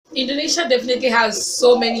Indonesia definitely has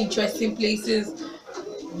so many interesting places.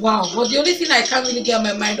 Wow, but the only thing I can't really get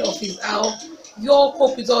my mind off is how you all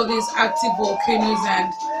cope with all these active volcanoes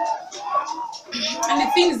and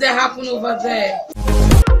the things that happen over there.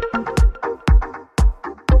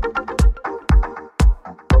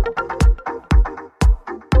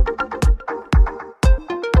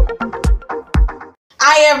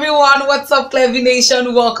 Hi everyone, what's up Clevy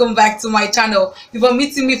Nation? Welcome back to my channel. If you're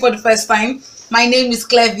meeting me for the first time, my name is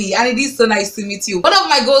Clevy and it is so nice to meet you. One of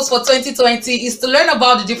my goals for 2020 is to learn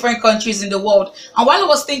about the different countries in the world. And while I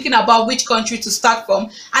was thinking about which country to start from,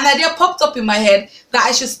 an idea popped up in my head that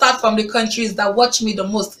I should start from the countries that watch me the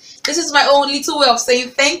most. This is my own little way of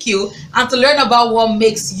saying thank you and to learn about what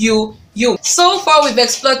makes you you. So far we've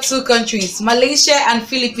explored two countries, Malaysia and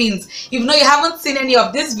Philippines. If you haven't seen any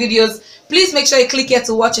of these videos, please make sure you click here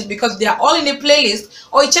to watch it because they are all in a playlist,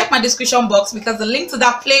 or you check my description box because the link to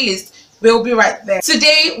that playlist will be right there.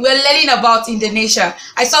 Today we're learning about Indonesia.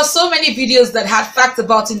 I saw so many videos that had facts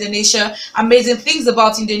about Indonesia, amazing things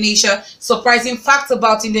about Indonesia, surprising facts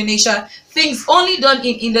about Indonesia, things only done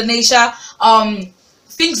in Indonesia,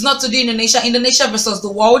 things not to do in Indonesia versus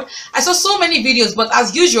the world. I saw so many videos, but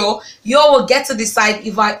as usual, you all will get to decide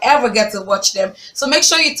if I ever get to watch them. So make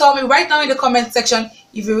sure you tell me right now in the comment section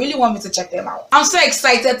if you really want me to check them out. I'm so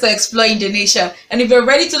excited to explore Indonesia, and if you're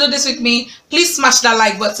ready to do this with me, please smash that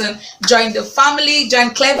like button, join the family, join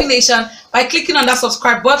Clevy Nation by clicking on that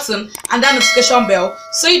subscribe button and that notification bell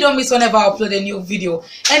so you don't miss whenever I upload a new video.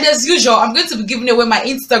 And as usual, I'm going to be giving away my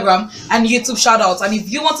Instagram and YouTube shoutouts, and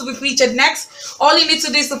if you want to be featured next, all you need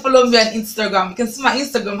to do is to follow me on Instagram. You can see my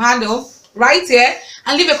Instagram handle right here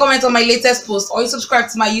and leave a comment on my latest post, or you subscribe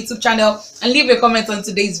to my YouTube channel and leave a comment on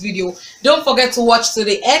today's video. Don't forget to watch to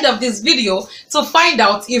the end of this video to find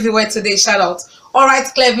out if you were today's shout out. Alright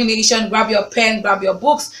Clevy Nation, grab your pen, grab your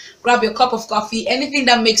books, grab your cup of coffee, anything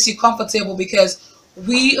that makes you comfortable because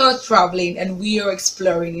we are traveling and we are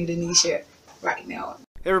exploring Indonesia right now.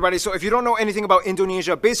 Hey everybody, so if you don't know anything about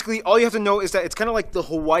Indonesia, basically all you have to know is that it's kind of like the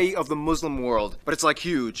Hawaii of the Muslim world, but it's like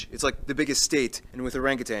huge. It's like the biggest state, and with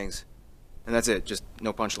orangutans. And that's it, just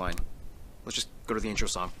no punchline. Let's just go to the intro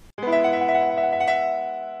song.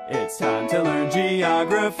 It's time to learn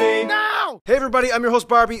geography now! Hey everybody, I'm your host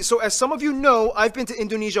Barbie. So as some of you know, I've been to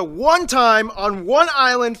Indonesia one time on one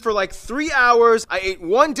island for like 3 hours. I ate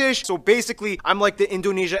one dish, so basically I'm like the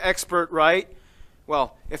Indonesia expert, right?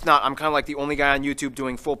 Well, if not, I'm kind of like the only guy on YouTube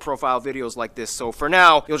doing full profile videos like this. So for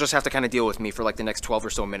now, you'll just have to kind of deal with me for like the next 12 or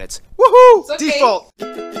so minutes. Woohoo! Okay. Default!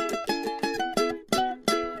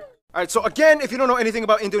 Alright, so again, if you don't know anything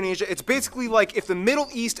about Indonesia, it's basically like if the Middle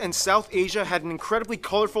East and South Asia had an incredibly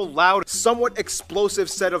colorful, loud, somewhat explosive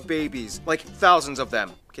set of babies. Like thousands of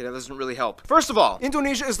them. Okay, that doesn't really help. First of all,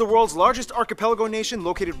 Indonesia is the world's largest archipelago nation,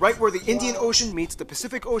 located right where the Indian Ocean meets the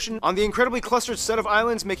Pacific Ocean, on the incredibly clustered set of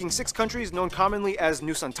islands making 6 countries known commonly as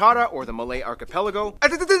Nusantara, or the Malay Archipelago.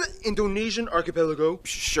 Indonesian Archipelago.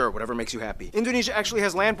 Sure, whatever makes you happy. Indonesia actually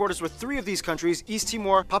has land borders with 3 of these countries, East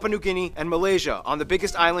Timor, Papua New Guinea, and Malaysia, on the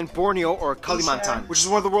biggest island, Borneo, or Kalimantan, which is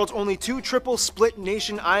one of the world's only 2 triple split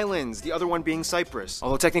nation islands, the other one being Cyprus.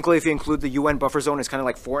 Although technically, if you include the UN buffer zone, it's kind of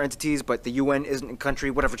like 4 entities, but the UN isn't a country,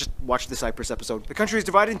 whatever, just watch the Cyprus episode. The country is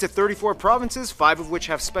divided into 34 provinces, 5 of which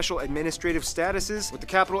have special administrative statuses, with the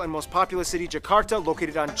capital and most populous city, Jakarta,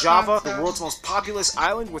 located on Java, the world's most populous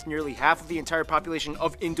island with nearly half of the entire population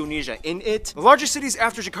of Indonesia in it. The largest cities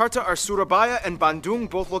after Jakarta are Surabaya and Bandung,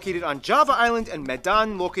 both located on Java Island, and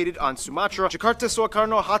Medan, located on Sumatra. Jakarta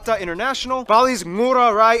Soekarno-Hatta International, Bali's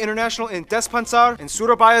Ngurah Rai International in Denpasar, and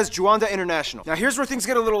Surabaya's Juanda International. Now here's where things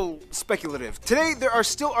get a little speculative. Today, there are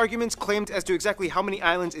still arguments claimed as to exactly how many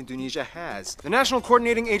islands Indonesia has. The National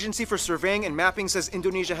Coordinating Agency for Surveying and Mapping says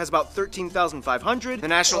Indonesia has about 13,500. The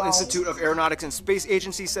National Institute of Aeronautics and Space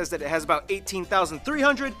Agency says that it has about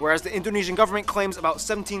 18,300, whereas the Indonesian government claims about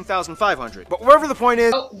 17,500. But wherever the point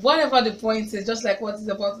is... Whatever the point is, just like what he's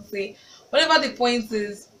about to say, whatever the point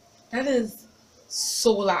is, that is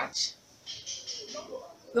so large.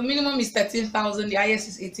 The minimum is 13,000, the highest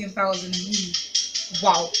is 18,000.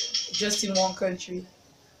 Wow, just in one country.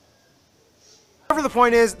 Whatever the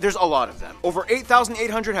point is, there's a lot of them. Over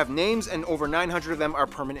 8,800 have names, and over 900 of them are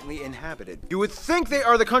permanently inhabited. You would think they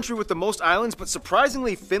are the country with the most islands, but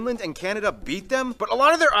surprisingly, Finland and Canada beat them. But a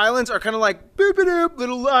lot of their islands are kind of like boop-a-doop,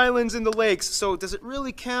 little islands in the lakes, so does it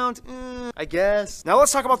really count? I guess. Now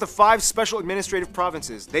let's talk about the 5 special administrative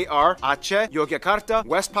provinces. They are Aceh, Yogyakarta,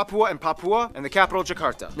 West Papua and Papua, and the capital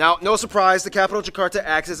Jakarta. Now, no surprise, the capital Jakarta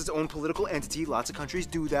acts as its own political entity. Lots of countries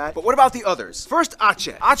do that. But what about the others? First,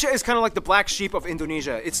 Aceh. Aceh is kind of like the black sheep of of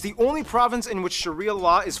Indonesia. It's the only province in which Sharia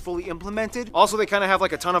law is fully implemented. Also, they kind of have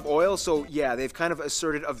like a ton of oil, so yeah, they've kind of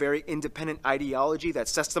asserted a very independent ideology that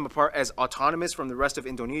sets them apart as autonomous from the rest of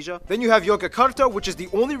Indonesia. Then you have Yogyakarta, which is the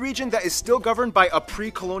only region that is still governed by a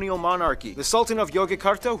pre-colonial monarchy, the Sultan of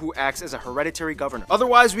Yogyakarta, who acts as a hereditary governor.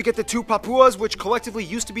 Otherwise, we get the two Papuas, which collectively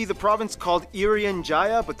used to be the province called Irian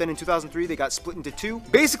Jaya, but then in 2003 they got split into two.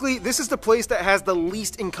 Basically, this is the place that has the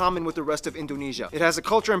least in common with the rest of Indonesia. It has a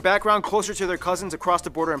culture and background closer to their cousins across the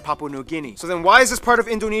border in Papua New Guinea. So then why is this part of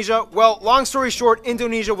Indonesia? Well, long story short,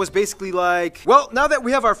 Indonesia was basically like, well, now that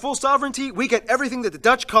we have our full sovereignty, we get everything that the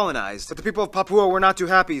Dutch colonized. But the people of Papua were not too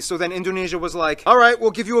happy, so then Indonesia was like, all right,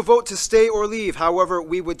 we'll give you a vote to stay or leave. However,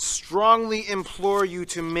 we would strongly implore you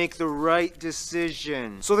to make the right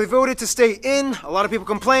decision. So they voted to stay in. A lot of people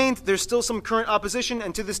complained. There's still some current opposition,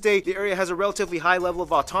 and to this day, the area has a relatively high level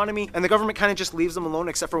of autonomy, and the government kind of just leaves them alone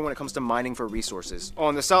except for when it comes to mining for resources. Oh,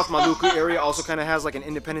 and the South Maluku area also kind of has like an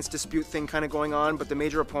independence dispute thing kind of going on, but the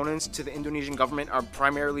major opponents to the Indonesian government are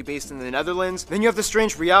primarily based in the Netherlands. Then you have the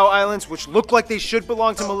strange Riau Islands, which look like they should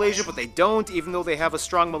belong to Malaysia, but they don't, even though they have a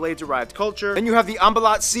strong Malay-derived culture. Then you have the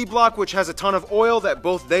Ambalat Sea Block, which has a ton of oil that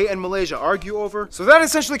both they and Malaysia argue over. So that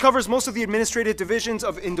essentially covers most of the administrative divisions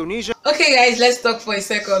of Indonesia. Okay guys, let's talk for a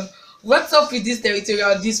second. What's up with this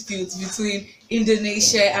territorial dispute between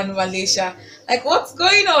Indonesia and Malaysia? Like, what's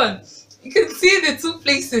going on? You can see the two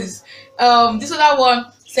places. This other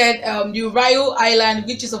one said the Riau Island,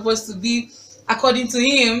 which is supposed to be, according to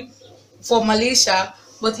him, for Malaysia,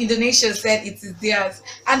 but Indonesia said it is theirs.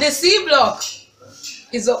 And the sea block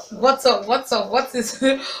is what's up? What's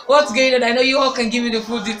what's going on? I know you all can give me the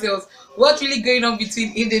full details. What's really going on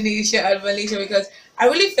between Indonesia and Malaysia? Because I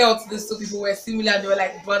really felt these two people were similar. They were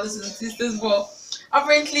like brothers and sisters, but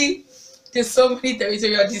apparently there's so many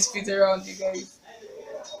territorial disputes around, you guys.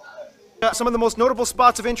 Some of the most notable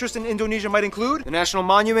spots of interest in Indonesia might include the National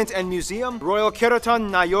Monument and Museum, Royal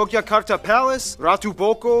Keraton na Yogyakarta Palace, Ratu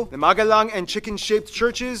Boko, the Magelang and chicken-shaped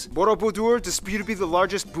churches, Borobudur, disputed to be the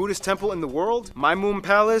largest Buddhist temple in the world, Maimum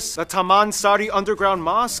Palace, the Taman Sari Underground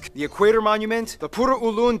Mosque, the Equator Monument, the Pura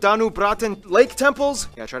Ulun Danu Bratan Lake Temples,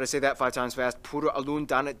 yeah, try to say that 5 times fast, Pura Ulun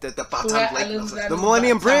Danu Bratan Lake, the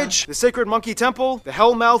Millennium Bridge, the Sacred Monkey Temple, the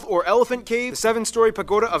Hellmouth or Elephant Cave, the 7-story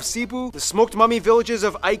pagoda of Cebu, the smoked mummy villages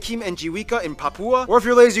of Aikim and Jiwika in Papua, or if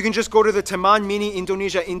you're lazy, you can just go to the Taman Mini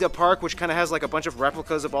Indonesia Indah Park, which kind of has like a bunch of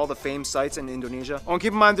replicas of all the famed sites in Indonesia. Oh, and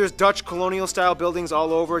keep in mind, there's Dutch colonial style buildings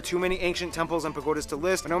all over, too many ancient temples and pagodas to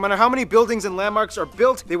list, but no matter how many buildings and landmarks are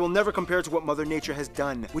built, they will never compare to what Mother Nature has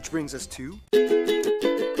done. Which brings us to...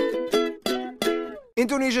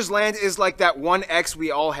 Indonesia's land is like that one ex we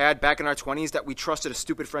all had back in our 20s that we trusted a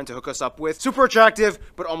stupid friend to hook us up with. Super attractive,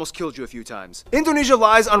 but almost killed you a few times. Indonesia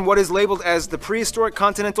lies on what is labeled as the prehistoric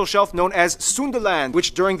continental shelf known as Sundaland,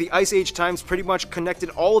 which during the Ice Age times pretty much connected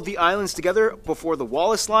all of the islands together before the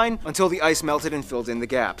Wallace Line until the ice melted and filled in the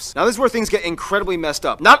gaps. Now this is where things get incredibly messed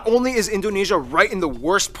up. Not only is Indonesia right in the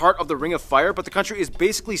worst part of the Ring of Fire, but the country is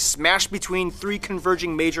basically smashed between 3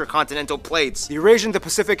 converging major continental plates, the Eurasian, the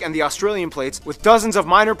Pacific, and the Australian plates, with dozens of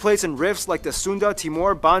minor plates and rifts like the Sunda,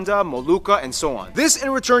 Timor, Banda, Molucca, and so on. This in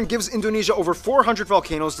return gives Indonesia over 400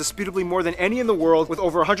 volcanoes, disputably more than any in the world, with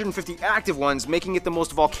over 150 active ones, making it the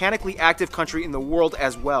most volcanically active country in the world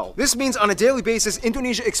as well. This means on a daily basis,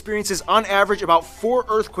 Indonesia experiences on average about 4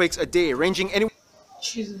 earthquakes a day, ranging anywhere...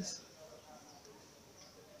 Jesus.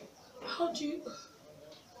 How do you...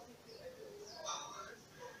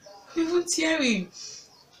 I'm even tearing.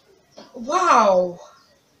 Wow.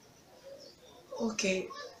 Okay.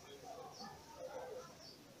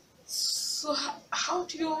 So how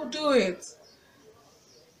do you all do it?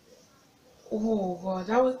 Oh God,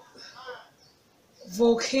 that was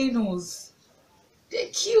volcanoes. They're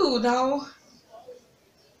cute now.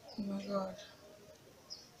 Oh my God.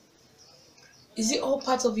 Is it all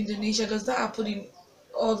part of Indonesia? Does that happen in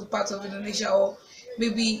all the parts of Indonesia, or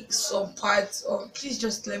maybe some parts? Or please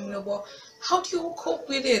just let me know. But how do you all cope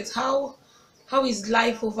with it? How is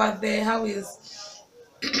life over there? How is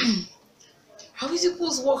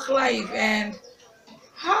people's work life, and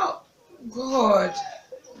how, God.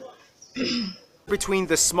 Between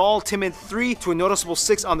the small timid 3 to a noticeable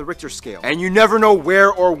 6 on the Richter scale, and you never know where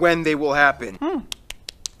or when they will happen.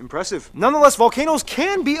 Impressive. Nonetheless, volcanoes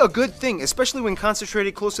can be a good thing, especially when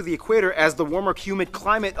concentrated close to the equator, as the warmer, humid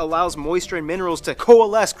climate allows moisture and minerals to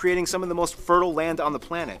coalesce, creating some of the most fertile land on the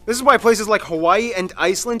planet. This is why places like Hawaii and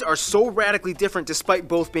Iceland are so radically different despite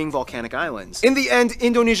both being volcanic islands. In the end,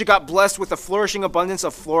 Indonesia got blessed with a flourishing abundance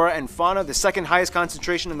of flora and fauna, the second highest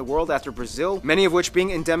concentration in the world after Brazil, many of which being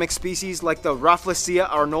endemic species like the Rafflesia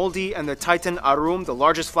arnoldi and the Titan arum, the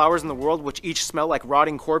largest flowers in the world, which each smell like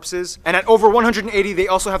rotting corpses. And at over 180, they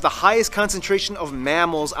also have the highest concentration of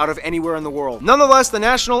mammals out of anywhere in the world. Nonetheless, the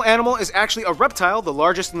national animal is actually a reptile, the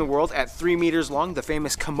largest in the world at 3 meters long, the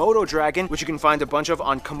famous Komodo dragon, which you can find a bunch of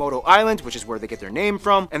on Komodo Island, which is where they get their name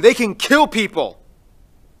from, and they can kill people.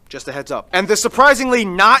 Just a heads up. And the surprisingly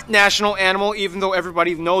not national animal, even though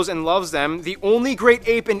everybody knows and loves them, the only great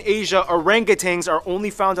ape in Asia, orangutans, are only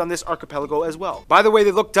found on this archipelago as well. By the way,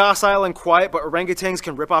 they look docile and quiet, but orangutans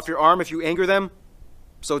can rip off your arm if you anger them.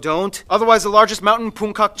 So don't. Otherwise, the largest mountain,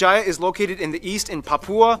 Puncak Jaya, is located in the east in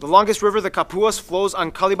Papua. The longest river, the Kapuas, flows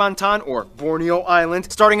on Kalimantan, or Borneo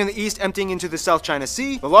Island, starting in the east, emptying into the South China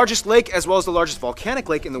Sea. The largest lake, as well as the largest volcanic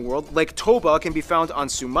lake in the world, Lake Toba, can be found on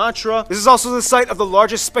Sumatra. This is also the site of the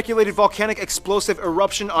largest speculated volcanic explosive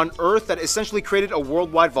eruption on Earth that essentially created a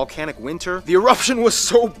worldwide volcanic winter. The eruption was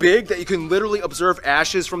so big that you can literally observe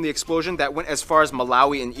ashes from the explosion that went as far as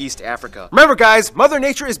Malawi in East Africa. Remember guys, Mother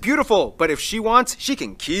Nature is beautiful, but if she wants, she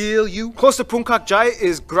can kill you. Close to Puncak Jaya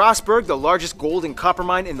is Grasberg, the largest gold and copper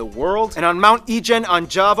mine in the world. And on Mount Ijen on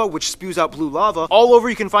Java, which spews out blue lava, all over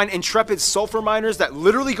you can find intrepid sulfur miners that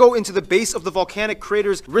literally go into the base of the volcanic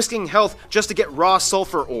craters, risking health just to get raw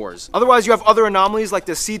sulfur ores. Otherwise, you have other anomalies like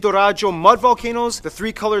the Sidoarjo mud volcanoes, the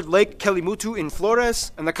three-colored lake Kelimutu in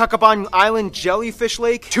Flores, and the Kakaban Island jellyfish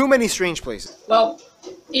lake. Too many strange places. Well,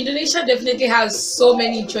 Indonesia definitely has so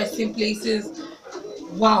many interesting places.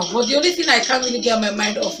 Wow, but the only thing I can't really get my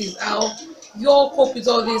mind off is how you all cope with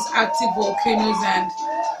all these active volcanoes and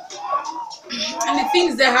the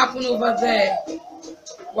things that happen over there.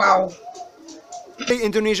 Wow.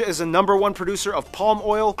 Indonesia is the #1 producer of palm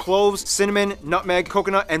oil, cloves, cinnamon, nutmeg,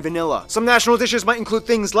 coconut, and vanilla. Some national dishes might include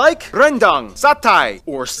things like rendang, satay,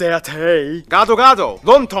 or satay, gado-gado,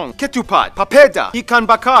 lontong, ketupat, papeda, ikan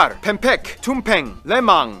bakar, pempek, tumpeng,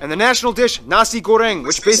 lemang, and the national dish nasi goreng,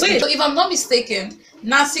 which basically... Wait, so if I'm not mistaken,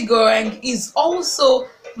 nasi goreng is also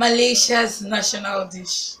Malaysia's national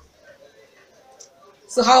dish.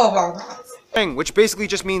 So how about that? Which basically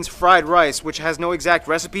just means fried rice, which has no exact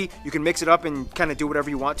recipe. You can mix it up and kind of do whatever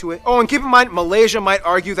you want to it. Oh, and keep in mind, Malaysia might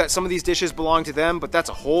argue that some of these dishes belong to them, but that's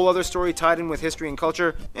a whole other story tied in with history and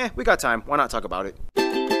culture. We got time. Why not talk about it?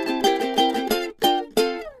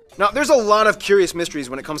 Now, there's a lot of curious mysteries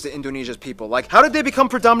when it comes to Indonesia's people, like how did they become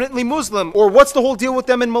predominantly Muslim, or what's the whole deal with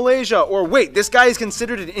them in Malaysia, or wait, this guy is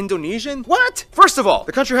considered an Indonesian? What? First of all,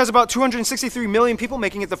 the country has about 263 million people,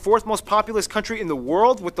 making it the 4th most populous country in the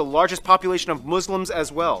world, with the largest population of Muslims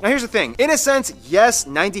as well. Now here's the thing, in a sense, yes,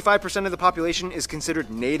 95% of the population is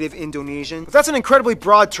considered native Indonesian, but that's an incredibly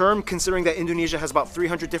broad term considering that Indonesia has about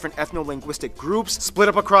 300 different ethno-linguistic groups split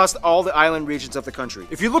up across all the island regions of the country.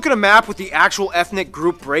 If you look at a map with the actual ethnic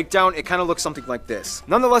group breakdown, it kind of looks something like this.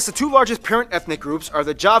 Nonetheless, the two largest parent ethnic groups are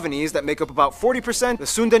the Javanese that make up about 40%, the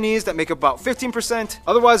Sundanese that make up about 15%.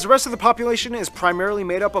 Otherwise, the rest of the population is primarily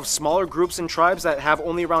made up of smaller groups and tribes that have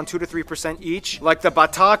only around 2 to 3% each, like the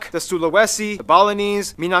Batak, the Sulawesi, the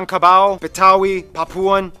Balinese, Minangkabau, Betawi,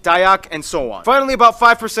 Papuan, Dayak, and so on. Finally, about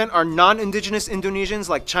 5% are non-indigenous Indonesians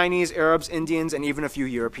like Chinese, Arabs, Indians, and even a few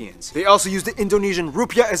Europeans. They also use the Indonesian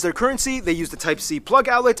rupiah as their currency, they use the Type-C plug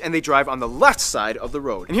outlet, and they drive on the left side of the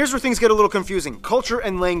road. And here's where things get a little confusing. Culture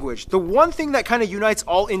and language. The one thing that kind of unites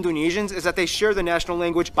all Indonesians is that they share the national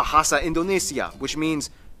language Bahasa Indonesia, which means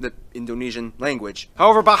the Indonesian language.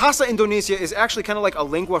 However, Bahasa Indonesia is actually kind of like a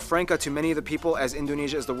lingua franca to many of the people, as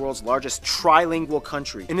Indonesia is the world's largest trilingual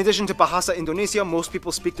country. In addition to Bahasa Indonesia, most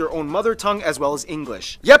people speak their own mother tongue as well as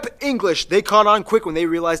English. Yep, English. They caught on quick when they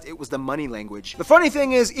realized it was the money language. The funny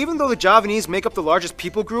thing is, even though the Javanese make up the largest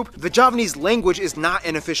people group, the Javanese language is not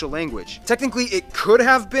an official language. Technically, it could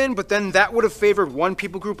have been, but then that would have favored one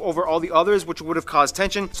people group over all the others, which would have caused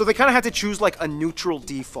tension, so they kind of had to choose like a neutral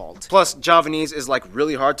default. Plus, Javanese is like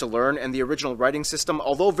really hard to learn, and the original writing system,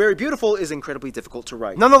 although very beautiful, is incredibly difficult to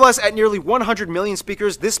write. Nonetheless, at nearly 100 million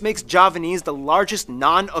speakers, this makes Javanese the largest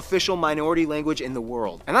non-official minority language in the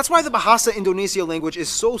world. And that's why the Bahasa Indonesia language is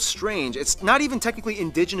so strange. It's not even technically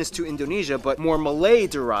indigenous to Indonesia, but more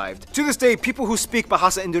Malay-derived. To this day, people who speak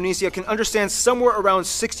Bahasa Indonesia can understand somewhere around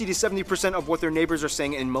 60 to 70% of what their neighbors are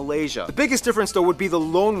saying in Malaysia. The biggest difference, though, would be the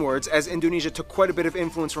loan words, as Indonesia took quite a bit of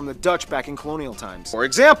influence from the Dutch back in colonial times. For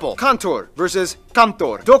example, kantor versus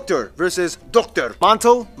kantor, doctor versus dokter,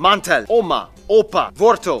 mantel, mantel, oma, opa,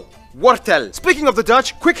 wortel, wortel. Speaking of the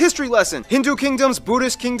Dutch, quick history lesson. Hindu kingdoms,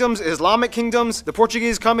 Buddhist kingdoms, Islamic kingdoms. The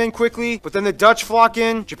Portuguese come in quickly, but then the Dutch flock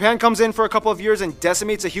in. Japan comes in for a couple of years and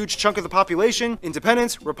decimates a huge chunk of the population.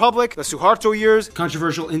 Independence, Republic, the Suharto years.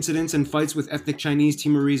 Controversial incidents and fights with ethnic Chinese,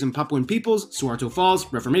 Timorese, and Papuan peoples. Suharto falls,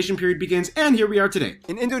 Reformation period begins, and here we are today.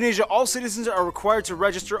 In Indonesia, all citizens are required to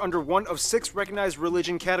register under one of 6 recognized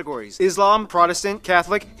religion categories: Islam, Protestant,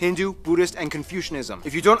 Catholic, Hindu, Buddhist, and Confucianism.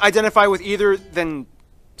 If you don't identify with either, then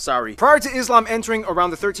sorry. Prior to Islam entering around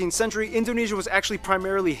the 13th century, Indonesia was actually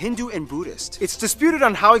primarily Hindu and Buddhist. It's disputed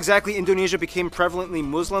on how exactly Indonesia became prevalently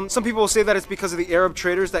Muslim. Some people will say that it's because of the Arab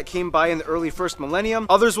traders that came by in the early first millennium.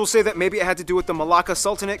 Others will say that maybe it had to do with the Malacca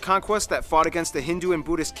Sultanate conquest that fought against the Hindu and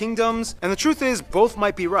Buddhist kingdoms. And the truth is, both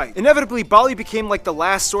might be right. Inevitably, Bali became like the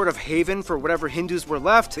last sort of haven for whatever Hindus were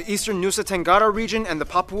left. The eastern Nusa Tenggara region and the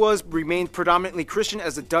Papuas remained predominantly Christian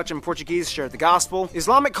as the Dutch and Portuguese shared the gospel.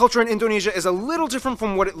 Islamic culture in Indonesia is a little different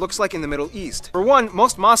from what it looks like in the Middle East. For one,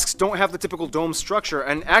 most mosques don't have the typical dome structure,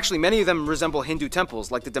 and actually many of them resemble Hindu temples,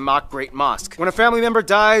 like the Demak Great Mosque. When a family member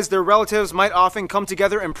dies, their relatives might often come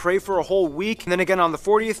together and pray for a whole week, and then again on the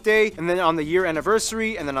 40th day, and then on the year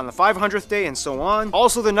anniversary, and then on the 500th day, and so on.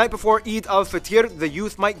 Also, the night before Eid al-Fitr, the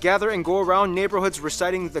youth might gather and go around neighborhoods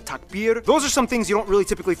reciting the takbir. Those are some things you don't really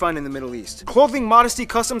typically find in the Middle East. Clothing modesty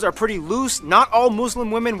customs are pretty loose. Not all Muslim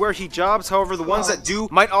women wear hijabs, however the ones that do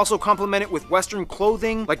might also complement it with Western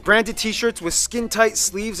clothing, like branded t-shirts with skin-tight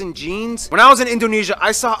sleeves and jeans. When I was in Indonesia,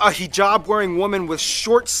 I saw a hijab-wearing woman with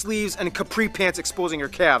short sleeves and capri pants exposing her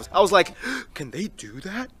calves. I was like, can they do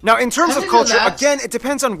that? Now, in terms of culture, again, it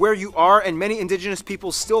depends on where you are, and many indigenous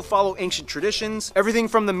peoples still follow ancient traditions. Everything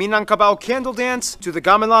from the Minangkabau candle dance to the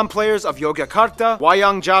gamelan players of Yogyakarta,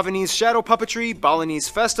 Wayang Javanese shadow puppetry, Balinese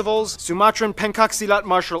festivals, Sumatran pencak silat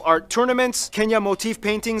martial art tournaments, Kenya motif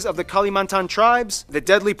paintings of the Kalimantan tribes, the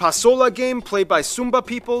deadly Pasola game played by Sumba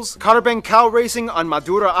peoples, Carbang cow racing on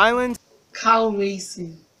Madura Island. Cow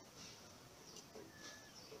racing.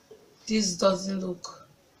 This doesn't look...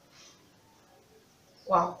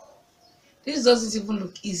 Wow. This doesn't even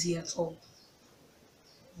look easy at all.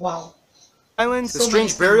 Wow. The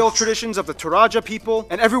strange burial traditions of the Toraja people,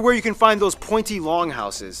 and everywhere you can find those pointy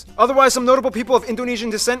longhouses. Otherwise, some notable people of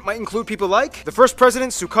Indonesian descent might include people like the first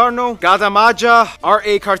president Sukarno, Gadamaja,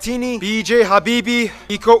 R.A. Kartini, B.J. Habibie,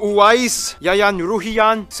 Iko Uwais, Yayan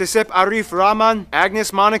Nuruhian, Sesep Arif Rahman,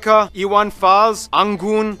 Agnes Monica, Iwan Fals,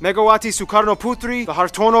 Anggun, Megawati Sukarno Putri, the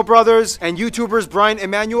Hartono brothers, and YouTubers Brian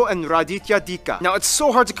Emanuel and Raditya Dika. Now, it's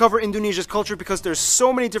so hard to cover Indonesia's culture because there's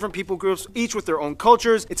so many different people groups, each with their own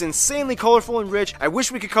cultures. It's insanely colorful and rich. I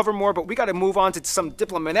wish we could cover more, but we gotta move on to some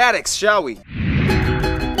diplomatics, shall we?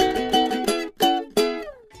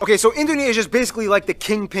 Okay, so Indonesia is basically like the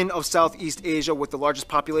kingpin of Southeast Asia with the largest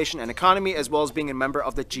population and economy, as well as being a member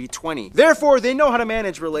of the G20. Therefore, they know how to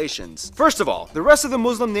manage relations. First of all, the rest of the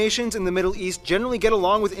Muslim nations in the Middle East generally get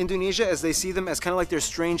along with Indonesia as they see them as kind of like their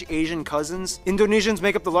strange Asian cousins. Indonesians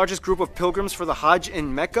make up the largest group of pilgrims for the Hajj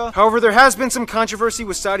in Mecca. However, there has been some controversy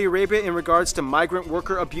with Saudi Arabia in regards to migrant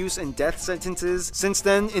worker abuse and death sentences. Since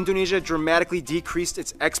then, Indonesia dramatically decreased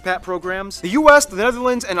its expat programs. The US, the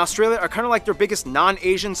Netherlands, and Australia are kind of like their biggest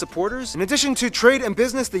non-Asian supporters. In addition to trade and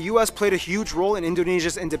business, the US played a huge role in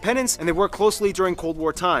Indonesia's independence, and they worked closely during Cold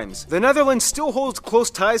War times. The Netherlands still holds close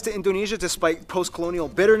ties to Indonesia despite post-colonial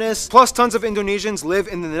bitterness. Plus, tons of Indonesians live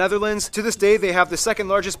in the Netherlands. To this day, they have the second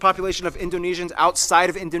largest population of Indonesians outside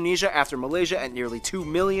of Indonesia after Malaysia at nearly 2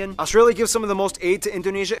 million. Australia gives some of the most aid to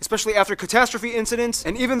Indonesia, especially after catastrophe incidents.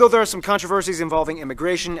 And even though there are some controversies involving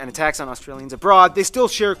immigration and attacks on Australians abroad, they still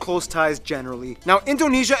share close ties generally. Now,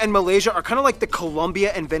 Indonesia and Malaysia are kind of like the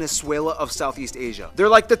Colombia and Venezuela of Southeast Asia. They're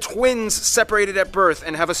like the twins separated at birth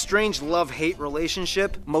and have a strange love-hate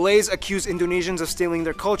relationship. Malays accuse Indonesians of stealing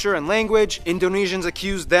their culture and language. Indonesians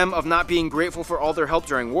accuse them of not being grateful for all their help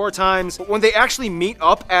during war times. But when they actually meet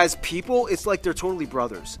up as people, it's like they're totally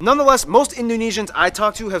brothers. Nonetheless, most Indonesians I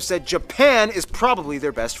talk to have said Japan is probably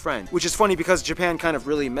their best friend, which is funny because Japan kind of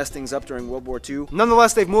really messed things up during World War II.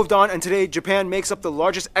 Nonetheless, they've moved on, and today Japan makes up the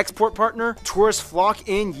largest export partner. Tourists flock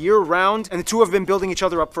in year-round, and the two have been building each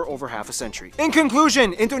other up for over half a century. In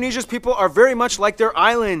conclusion, Indonesia's people are very much like their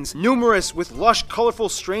islands, numerous with lush, colorful,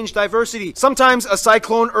 strange diversity. Sometimes a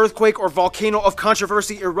cyclone, earthquake, or volcano of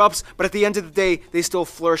controversy erupts, but at the end of the day, they still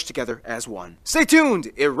flourish together as one. Stay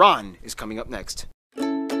tuned, Iran is coming up next. Wow.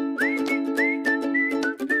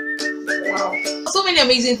 So many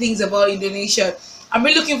amazing things about Indonesia. I'm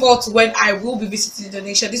really looking forward to when I will be visiting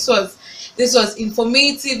Indonesia. This was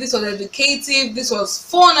informative, this was educative, this was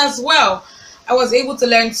fun as well. I was able to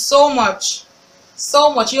learn so much.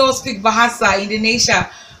 You all speak Bahasa Indonesia,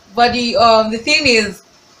 but the thing is,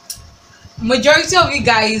 majority of you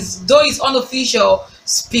guys, though it's unofficial,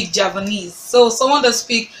 speak Javanese. So someone that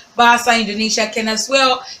speak Bahasa Indonesia can as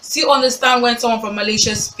well still understand when someone from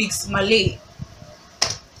Malaysia speaks Malay.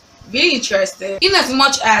 Really interesting. In as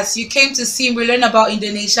much as you came to see me learn about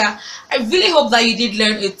Indonesia, I really hope that you did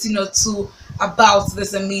learn a thing or two about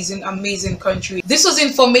this amazing country. This was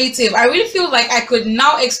informative. I really feel like I could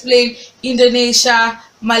now explain Indonesia,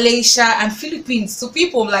 Malaysia, and Philippines to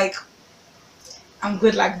people. Like, I'm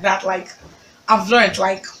good like that. Like, I've learned,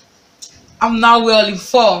 like, I'm now well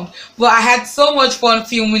informed. But I had so much fun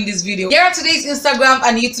filming this video. Here are today's Instagram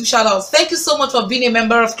and YouTube shoutouts. Thank you so much for being a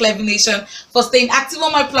member of Clevy Nation, for staying active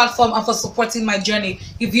on my platform, and for supporting my journey.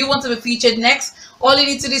 If you want to be featured next, all you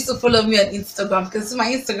need to do is to follow me on Instagram. You can see my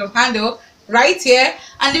Instagram handle right here,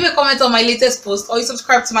 and leave a comment on my latest post, or you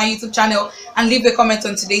subscribe to my YouTube channel and leave a comment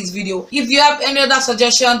on today's video. If you have any other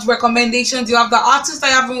suggestions, recommendations, you have the artist I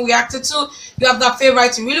haven't reacted to, you have that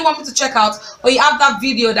favorite you really want me to check out, or you have that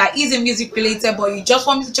video that isn't music related but you just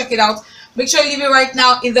want me to check it out, make sure you leave it right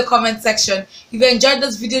now in the comment section. If you enjoyed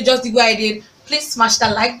this video just the way I did, please smash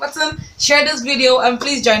that like button, share this video, and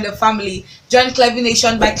please join the family. Join Clevy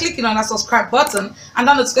Nation by clicking on that subscribe button and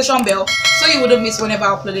that notification bell so you wouldn't miss whenever I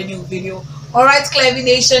upload a new video. Alright, Clevy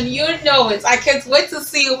Nation, you know it. I can't wait to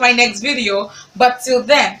see you in my next video. But till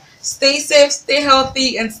then, stay safe, stay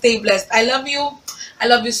healthy, and stay blessed. I love you. I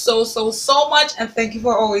love you so much, and thank you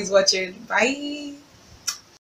for always watching. Bye.